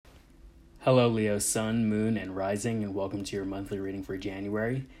Hello, Leo, Sun, Moon, and Rising, and welcome to your monthly reading for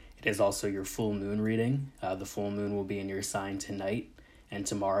January. It is also your full moon reading. The full moon will be in your sign tonight and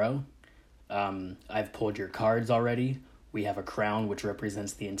tomorrow. I've pulled your cards already. We have a crown, which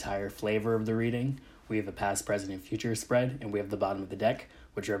represents the entire flavor of the reading. We have a past, present, and future spread, and we have the bottom of the deck,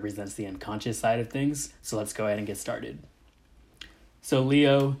 which represents the unconscious side of things. So let's go ahead and get started. So,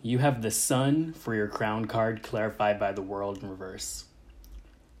 Leo, you have the Sun for your crown card, clarified by the World in reverse.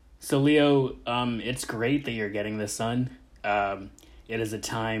 So Leo, it's great that you're getting the Sun. It is a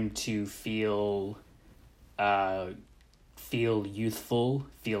time to feel youthful,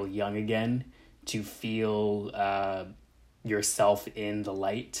 feel young again, to feel yourself in the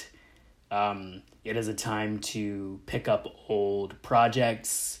light. It is a time to pick up old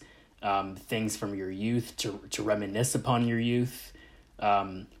projects, things from your youth, to reminisce upon your youth.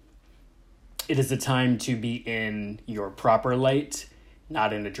 It is a time to be in your proper light,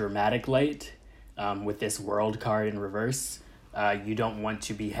 not in a dramatic light. With this World card in reverse, you don't want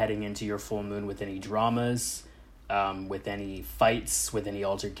to be heading into your full moon with any dramas, with any fights, with any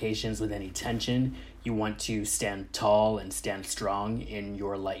altercations, with any tension. You want to stand tall and stand strong in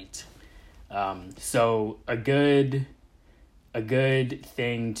your light. So a good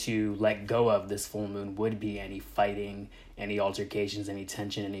thing to let go of this full moon would be any fighting, any altercations, any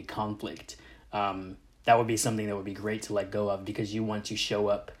tension, any conflict. That would be something that would be great to let go of, because you want to show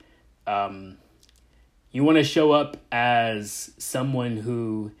up. You want to show up as someone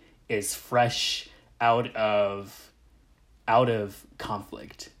who is fresh out of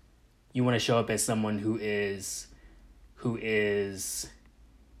conflict. You want to show up as someone who is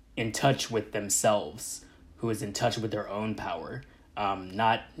in touch with themselves, who is in touch with their own power,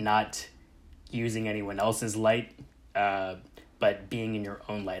 not using anyone else's light, but being in your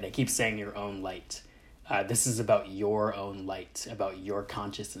own light. I keep saying your own light. This is about your own light, about your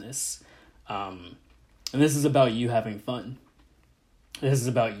consciousness. And this is about you having fun. This is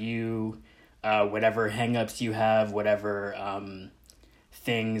about you, whatever hangups you have, whatever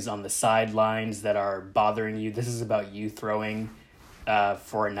things on the sidelines that are bothering you. This is about you throwing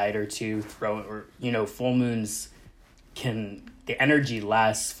for a night or two. Full moons the energy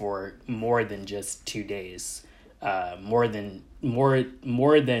lasts for more than just 2 days. More than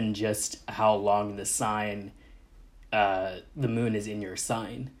just how long the moon is in your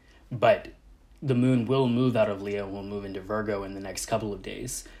sign. But the moon will move out of Leo and will move into Virgo in the next couple of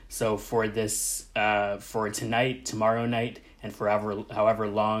days. So for this, for tonight, tomorrow night, and however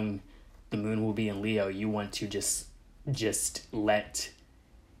long the moon will be in Leo, you want to just let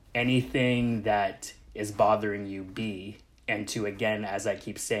anything that is bothering you be, and to, again, as I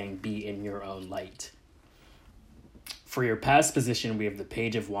keep saying, be in your own light. For your past position, we have the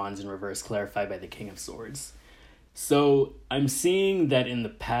Page of Wands in reverse, clarified by the King of Swords. So I'm seeing that in the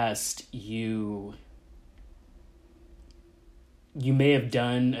past, you may have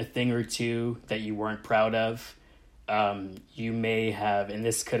done a thing or two that you weren't proud of. You may have, and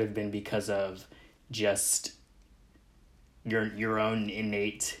this could have been because of just your own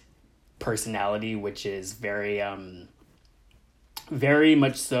innate personality, which is very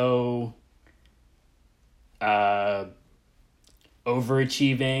much so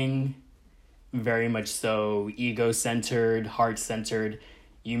overachieving, very much so ego-centered, heart-centered.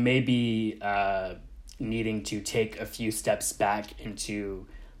 You may be needing to take a few steps back and to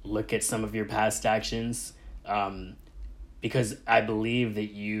look at some of your past actions, because I believe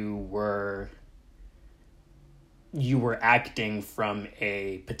that you were acting from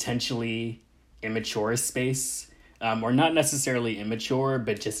a potentially immature space, or not necessarily immature,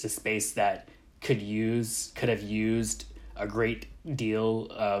 but just a space that could have used a great deal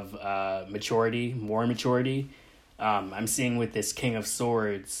of more maturity. I'm seeing with this King of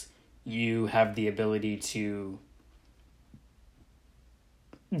Swords, you have the ability to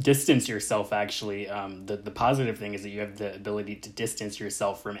distance yourself, actually. The positive thing is that you have the ability to distance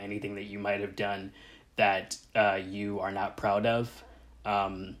yourself from anything that you might have done that you are not proud of.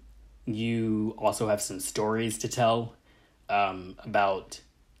 You also have some stories to tell about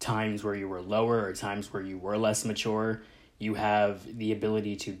times where you were lower or times where you were less mature. You have the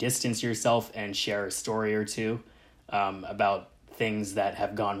ability to distance yourself and share a story or two about things that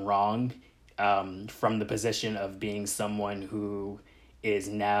have gone wrong, from the position of being someone who is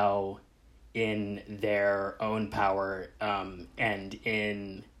now in their own power,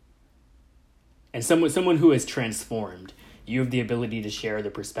 and someone who is transformed. You have the ability to share the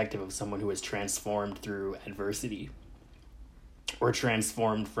perspective of someone who is transformed through adversity or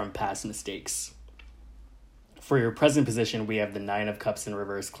transformed from past mistakes. For your present position, we have the Nine of Cups in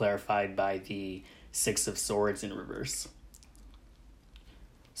reverse, clarified by the Six of Swords in reverse.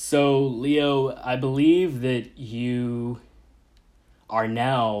 So, Leo, I believe that you are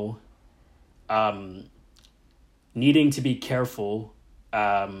now um, needing to be careful,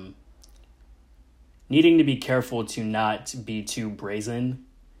 um, needing to be careful to not be too brazen.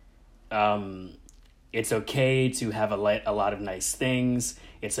 Um, it's okay to have a lot of nice things.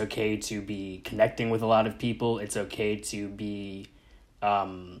 It's okay to be connecting with a lot of people. It's okay to be,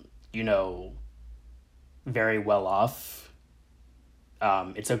 you know, very well off.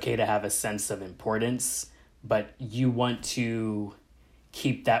 It's okay to have a sense of importance, but you want to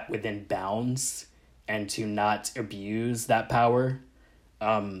keep that within bounds and to not abuse that power.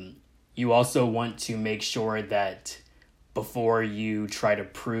 You also want to make sure that before you try to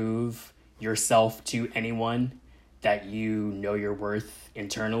prove yourself to anyone, that you know your worth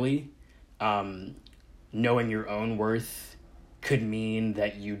internally. Um, Knowing your own worth could mean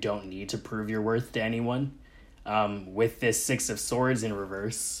that you don't need to prove your worth to anyone. With this Six of Swords in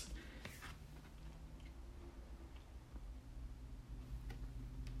reverse,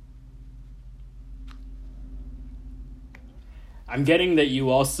 I'm getting that you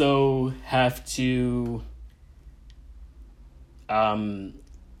also have to um,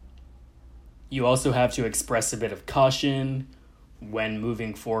 express a bit of caution when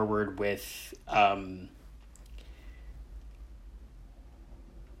moving forward with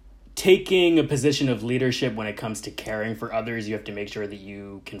taking a position of leadership. When it comes to caring for others, you have to make sure that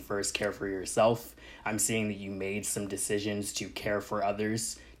you can first care for yourself. I'm seeing that you made some decisions to care for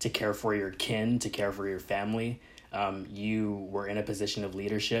others, to care for your kin, to care for your family. You were in a position of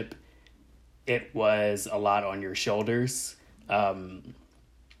leadership. It was a lot on your shoulders. I'm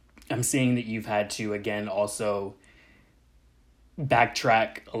seeing that you've had to, again, also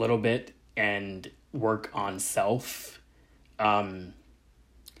backtrack a little bit and work on self.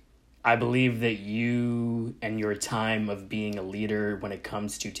 I believe that you and your time of being a leader when it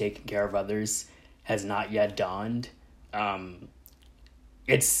comes to taking care of others has not yet dawned.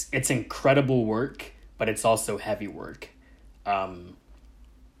 It's incredible work, but it's also heavy work. So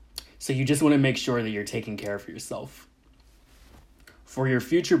you just want to make sure that you're taking care of yourself. For your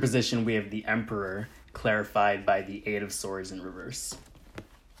future position, we have the Emperor, clarified by the Eight of Swords in reverse.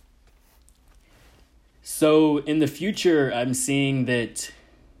 So in the future, I'm seeing that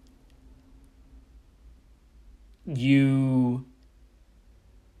you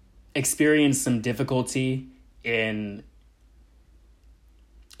experience some difficulty in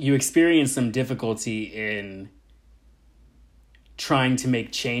trying to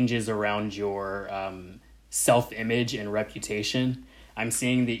make changes around your self-image and reputation. I'm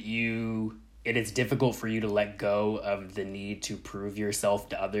seeing that it is difficult for you to let go of the need to prove yourself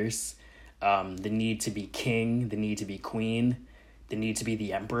to others, the need to be king, the need to be queen, the need to be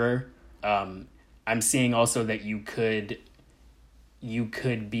the emperor. I'm seeing also that you could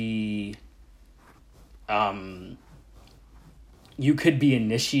be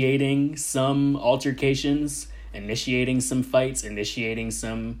initiating some altercations, initiating some fights, initiating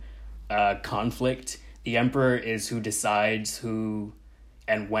some conflict. The Emperor is who decides who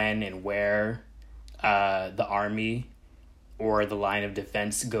and when and where the army or the line of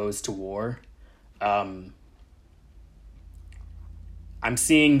defense goes to war. I'm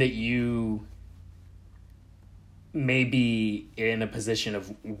seeing that you may be in a position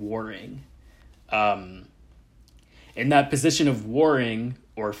of warring. In that position of warring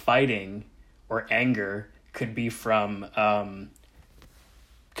or fighting or anger could be from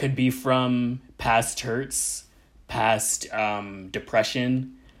past hurts, past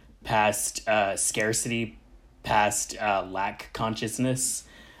depression, past scarcity, past lack consciousness.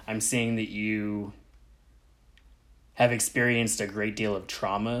 I'm seeing that you have experienced a great deal of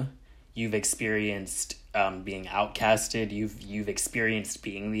trauma. You've experienced being outcasted. You've experienced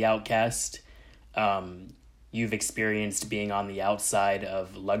being the outcast. You've experienced being on the outside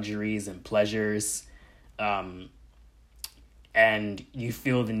of luxuries and pleasures. And you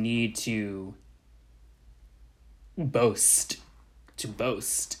feel the need to boast,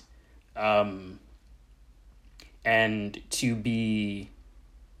 and to be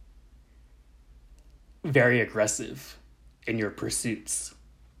very aggressive in your pursuits.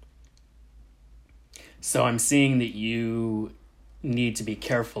 So I'm seeing that you need to be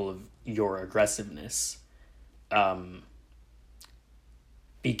careful of your aggressiveness.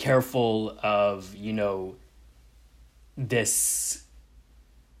 Be careful of, this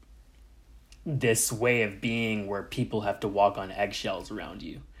way of being where people have to walk on eggshells around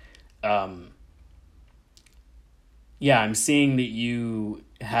you. I'm seeing that you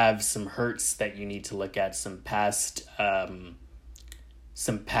have some hurts that you need to look at, some past,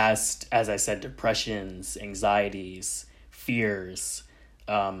 as I said, depressions, anxieties, fears,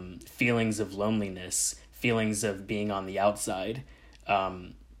 feelings of loneliness, feelings of being on the outside.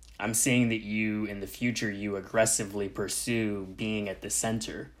 I'm seeing that you, in the future, you aggressively pursue being at the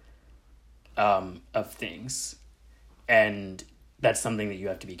center of things. And that's something that you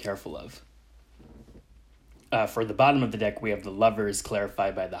have to be careful of. For the bottom of the deck, we have the Lovers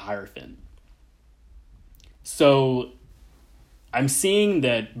clarified by the Hierophant. So I'm seeing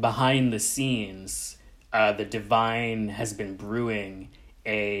that behind the scenes, the divine has been brewing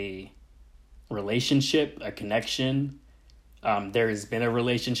a relationship, a connection. There has been a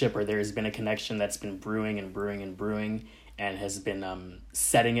relationship, or there has been a connection that's been brewing and brewing and brewing and has been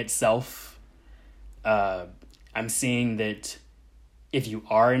setting itself. I'm seeing that if you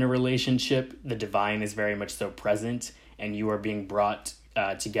are in a relationship, the divine is very much so present, and you are being brought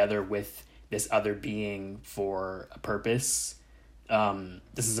together with this other being for a purpose.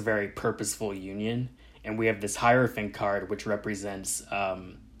 This is a very purposeful union. And we have this Hierophant card, which represents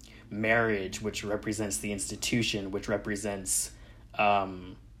marriage, which represents the institution, which represents a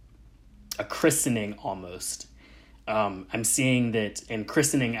christening almost. I'm seeing that in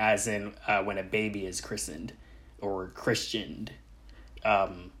christening as in when a baby is christened or christianed.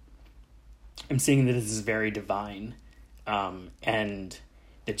 I'm seeing that this is very divine. And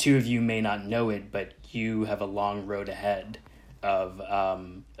the two of you may not know it, but you have a long road ahead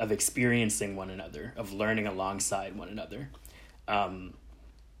of experiencing one another, of learning alongside one another.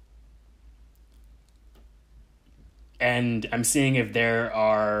 And I'm seeing if there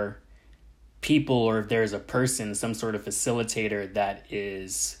are people, or if there's a person, some sort of facilitator that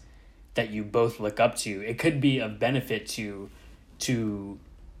you both look up to. It could be of benefit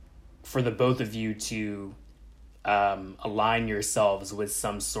for the both of you to align yourselves with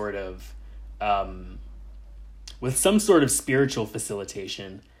some sort of spiritual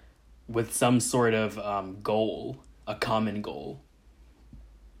facilitation, with some sort of goal, a common goal.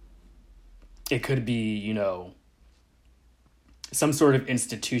 It could be, some sort of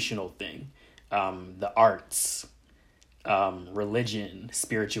institutional thing, the arts, religion,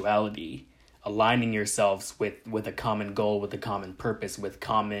 spirituality, aligning yourselves with a common goal, with a common purpose, with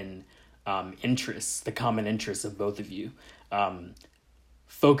common interests, the common interests of both of you.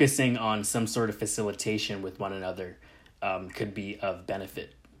 Focusing on some sort of facilitation with one another could be of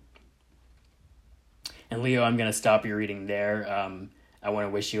benefit. And Leo, I'm going to stop your reading there. I want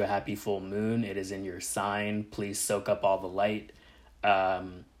to wish you a happy full moon. It is in your sign. Please soak up all the light.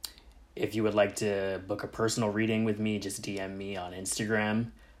 If you would like to book a personal reading with me, just DM me on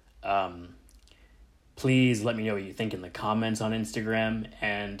Instagram. Please let me know what you think in the comments on Instagram,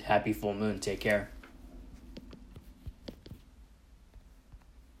 and happy full moon. Take care.